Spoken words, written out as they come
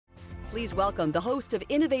Please welcome the host of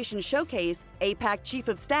Innovation Showcase, APAC Chief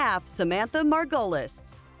of Staff, Samantha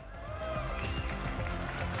Margolis.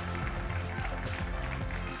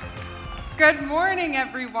 Good morning,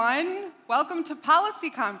 everyone. Welcome to Policy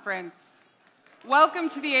Conference. Welcome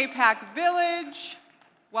to the APAC Village.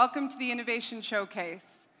 Welcome to the Innovation Showcase.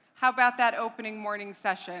 How about that opening morning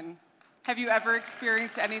session? Have you ever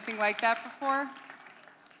experienced anything like that before?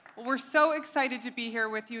 Well, we're so excited to be here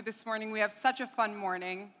with you this morning. We have such a fun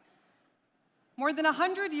morning. More than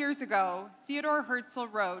 100 years ago, Theodore Herzl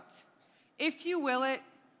wrote, "If you will it,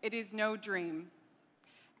 it is no dream."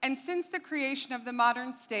 And since the creation of the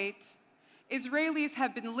modern state, Israelis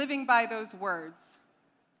have been living by those words.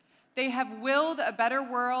 They have willed a better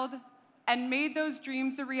world and made those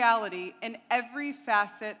dreams a reality in every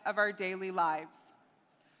facet of our daily lives.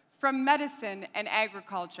 From medicine and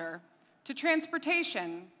agriculture, to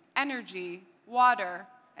transportation, energy, water,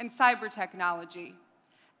 and cyber technology.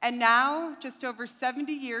 And now, just over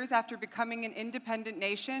 70 years after becoming an independent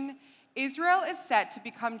nation, Israel is set to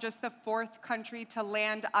become just the 4th country to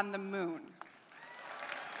land on the moon.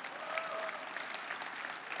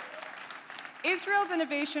 Israel's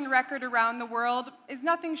innovation record around the world is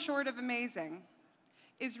nothing short of amazing.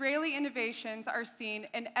 Israeli innovations are seen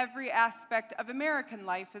in every aspect of American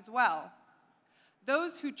life as well.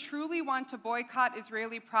 Those who truly want to boycott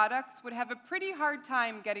Israeli products would have a pretty hard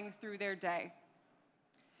time getting through their day.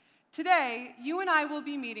 Today, you and I will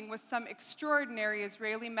be meeting with some extraordinary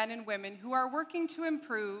Israeli men and women who are working to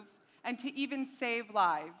improve and to even save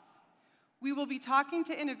lives. We will be talking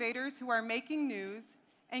to innovators who are making news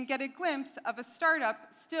and get a glimpse of a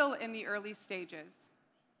startup still in the early stages.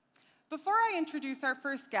 Before I introduce our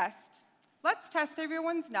first guest, let's test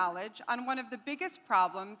everyone's knowledge on one of the biggest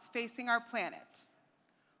problems facing our planet.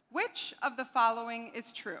 Which of the following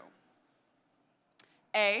is true?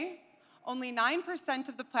 A, only 9%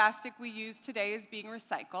 of the plastic we use today is being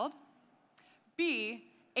recycled. B,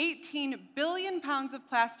 18 billion pounds of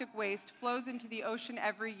plastic waste flows into the ocean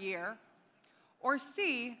every year. Or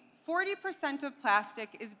C, 40% of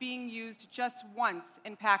plastic is being used just once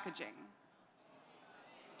in packaging.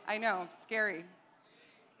 I know, scary.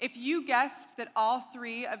 If you guessed that all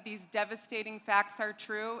 3 of these devastating facts are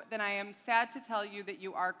true, then I am sad to tell you that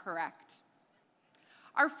you are correct.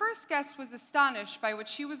 Our first guest was astonished by what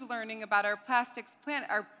she was learning about our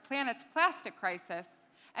planet's plastic crisis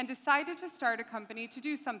and decided to start a company to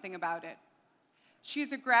do something about it. She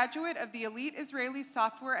is a graduate of the elite Israeli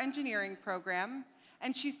software engineering program,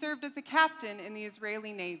 and she served as a captain in the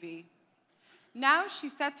Israeli Navy. Now she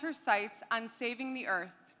sets her sights on saving the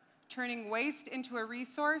Earth, turning waste into a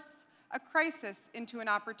resource, a crisis into an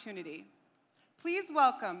opportunity. Please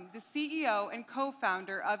welcome the CEO and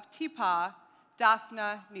co-founder of Tipa,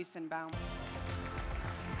 Daphna Nissenbaum.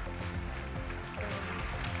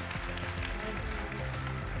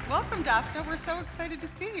 Welcome, Daphna. We're so excited to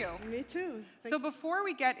see you. Me too. So before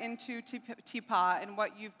we get into Tipa and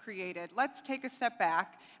what you've created, let's take a step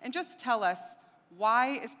back and just tell us, why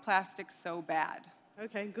is plastic so bad?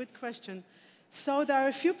 Okay, good question. So there are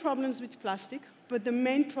a few problems with plastic, but the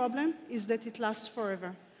main problem is that it lasts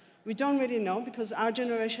forever. We don't really know, because our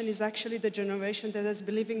generation is actually the generation that is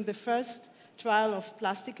believing the first trial of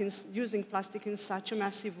plastic, using plastic in such a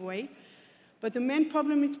massive way. But the main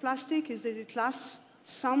problem with plastic is that it lasts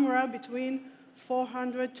somewhere between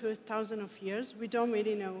 400 to 1,000 of years. We don't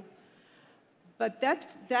really know. But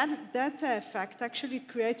that fact actually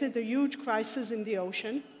created a huge crisis in the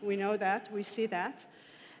ocean. We know that, we see that.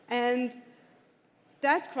 And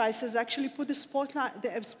that crisis actually put the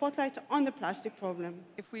spotlight on the plastic problem.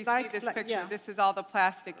 If we see this picture, yeah. This is all the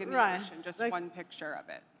plastic in the ocean, just one picture of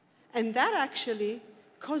it. And that actually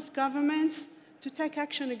caused governments to take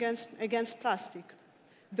action against plastic.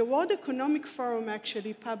 The World Economic Forum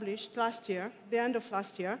actually published last year, the end of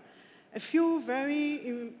last year, a few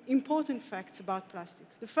very important facts about plastic.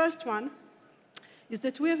 The first one is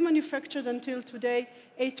that we have manufactured until today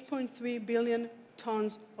 8.3 billion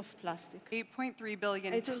tons of plastic. 8.3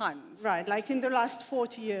 billion tons. Right, like in the last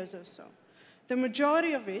 40 years or so. The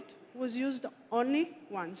majority of it was used only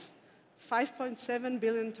once. 5.7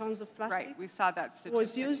 billion tons of plastic right, we saw that statistic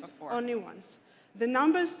was used before. Only once. The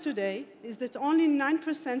numbers today is that only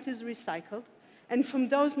 9% is recycled, and from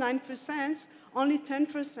those 9%, only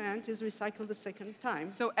 10% is recycled the second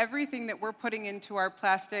time. So everything that we're putting into our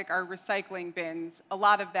plastic, our recycling bins, a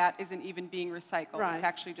lot of that isn't even being recycled. Right. It's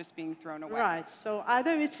actually just being thrown away. Right, so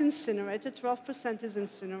either it's incinerated, 12% is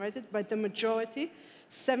incinerated, but the majority,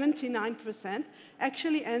 79%,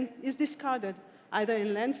 actually is discarded, either in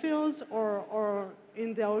landfills or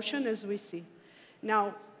in the ocean, as we see.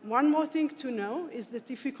 Now, one more thing to know is that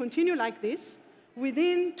if we continue like this,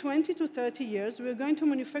 within 20 to 30 years, we're going to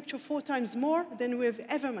manufacture 4 times more than we've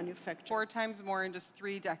ever manufactured. 4 times more in just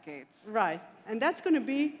 3 decades. Right. And that's going to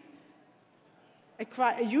be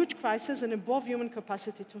a huge crisis and above human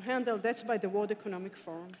capacity to handle. That's by the World Economic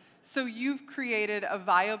Forum. So you've created a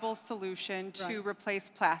viable solution to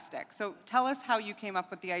replace plastic. So tell us how you came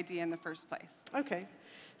up with the idea in the first place. Okay.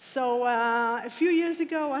 So a few years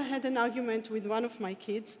ago, I had an argument with one of my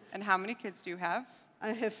kids. And how many kids do you have?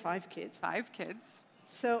 I have 5 kids. 5 kids.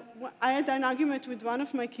 So I had an argument with one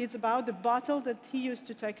of my kids about the bottle that he used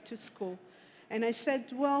to take to school. And I said,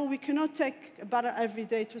 well, we cannot take a bottle every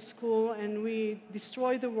day to school, and we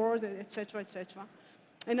destroy the world, et cetera, et cetera.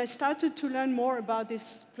 And I started to learn more about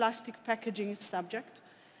this plastic packaging subject.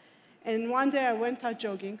 And one day I went out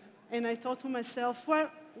jogging, and I thought to myself, well,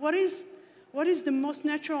 what is the most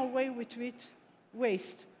natural way we treat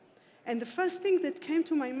waste? And the first thing that came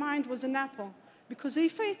to my mind was an apple. Because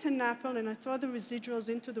if I eat an apple and I throw the residuals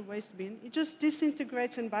into the waste bin, it just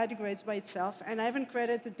disintegrates and biodegrades by itself, and I haven't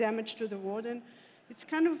created the damage to the world, and it's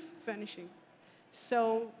kind of vanishing.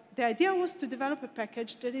 So the idea was to develop a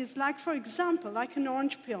package that is like, for example, like an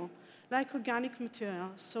orange peel, like organic material.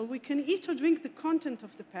 So we can eat or drink the content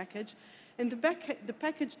of the package, and the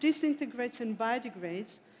package disintegrates and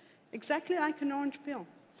biodegrades exactly like an orange peel.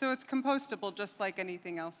 So it's compostable just like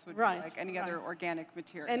anything else would be, like any other organic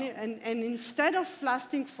material. And instead of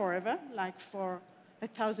lasting forever, like for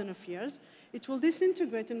 1,000 years, it will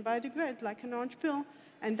disintegrate and biodegrade like an orange peel,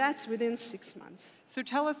 and that's within 6 months. So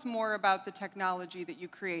tell us more about the technology that you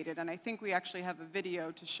created, and I think we actually have a video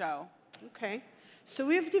to show. Okay. So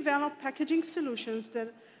we've developed packaging solutions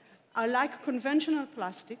that are like conventional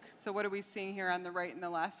plastic. So what are we seeing here on the right and the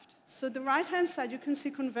left? So the right-hand side, you can see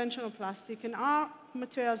conventional plastic, and our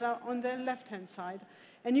materials are on the left-hand side.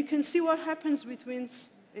 And you can see what happens between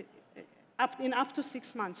up to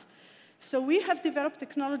 6 months. So we have developed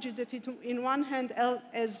technology that, in one hand,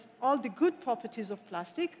 has all the good properties of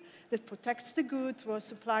plastic, that protects the good through a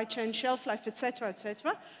supply chain, shelf life, et cetera, et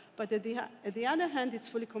cetera. But at the other hand, it's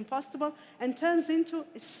fully compostable and turns into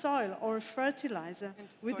a soil or a fertilizer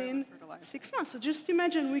within 6 months. So just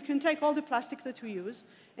imagine we can take all the plastic that we use,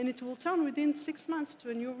 and it will turn within 6 months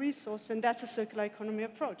to a new resource, and that's a circular economy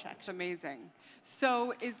approach, actually. It's amazing.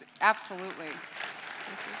 So absolutely.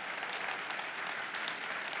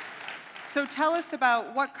 So tell us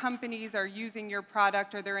about what companies are using your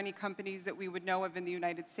product. Are there any companies that we would know of in the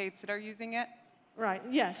United States that are using it? Right,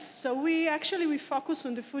 yes. So we focus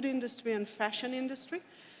on the food industry and fashion industry.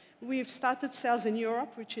 We've started sales in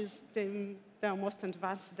Europe, which is they're most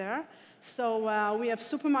advanced there. So we have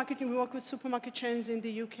we work with supermarket chains in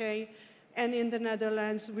the UK and in the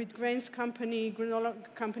Netherlands, with grains granola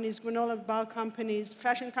companies, granola bar companies,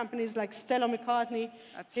 fashion companies like Stella McCartney.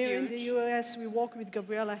 That's Here huge. in the US, we work with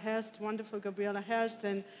Gabriela Hearst, wonderful Gabriela Hearst,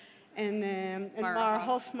 and Mara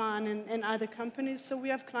Hoffman and other companies. So we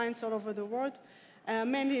have clients all over the world,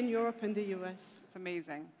 mainly in Europe and the US. It's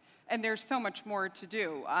amazing. And there's so much more to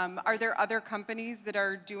do. Are there other companies that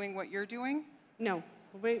are doing what you're doing? No.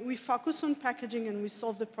 We focus on packaging, and we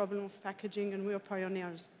solve the problem of packaging, and we are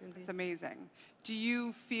pioneers in this. It's amazing. Do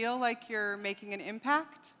you feel like you're making an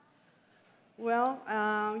impact? Well,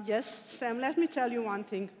 yes, Sam, let me tell you one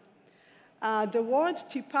thing. The word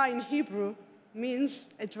Tipa in Hebrew means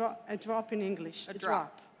a drop in English. A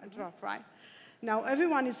drop, right. Now,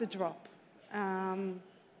 everyone is a drop.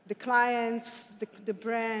 The clients, the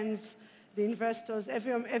brands, the investors,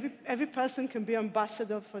 every person can be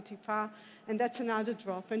ambassador for Tipa, and that's another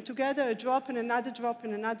drop. And together, a drop and another drop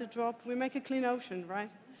and another drop, we make a clean ocean, right?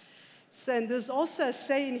 So, and there's also a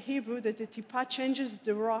say in Hebrew that the Tipa changes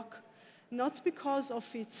the rock, not because of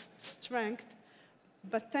its strength,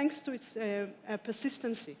 but thanks to its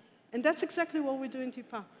persistency. And that's exactly what we do in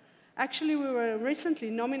Tipa. Actually, we were recently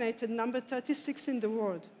nominated number 36 in the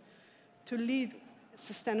world to lead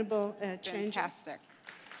sustainable change. Fantastic.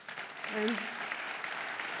 And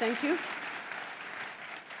thank you.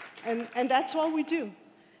 And that's what we do.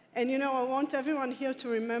 And you know, I want everyone here to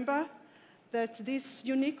remember that this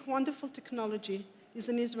unique, wonderful technology is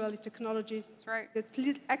an Israeli technology. That's right. That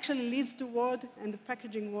actually leads the world and the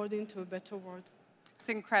packaging world into a better world. It's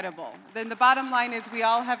incredible. Then the bottom line is we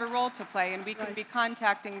all have a role to play, and we can be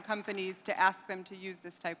contacting companies to ask them to use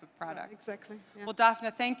this type of product. Right, exactly. Yeah. Well,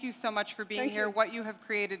 Daphna, thank you so much for being here. You. What you have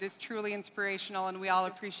created is truly inspirational, and we all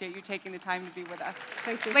appreciate you taking the time to be with us.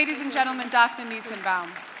 Thank you. Ladies and gentlemen, Daphna Nissenbaum.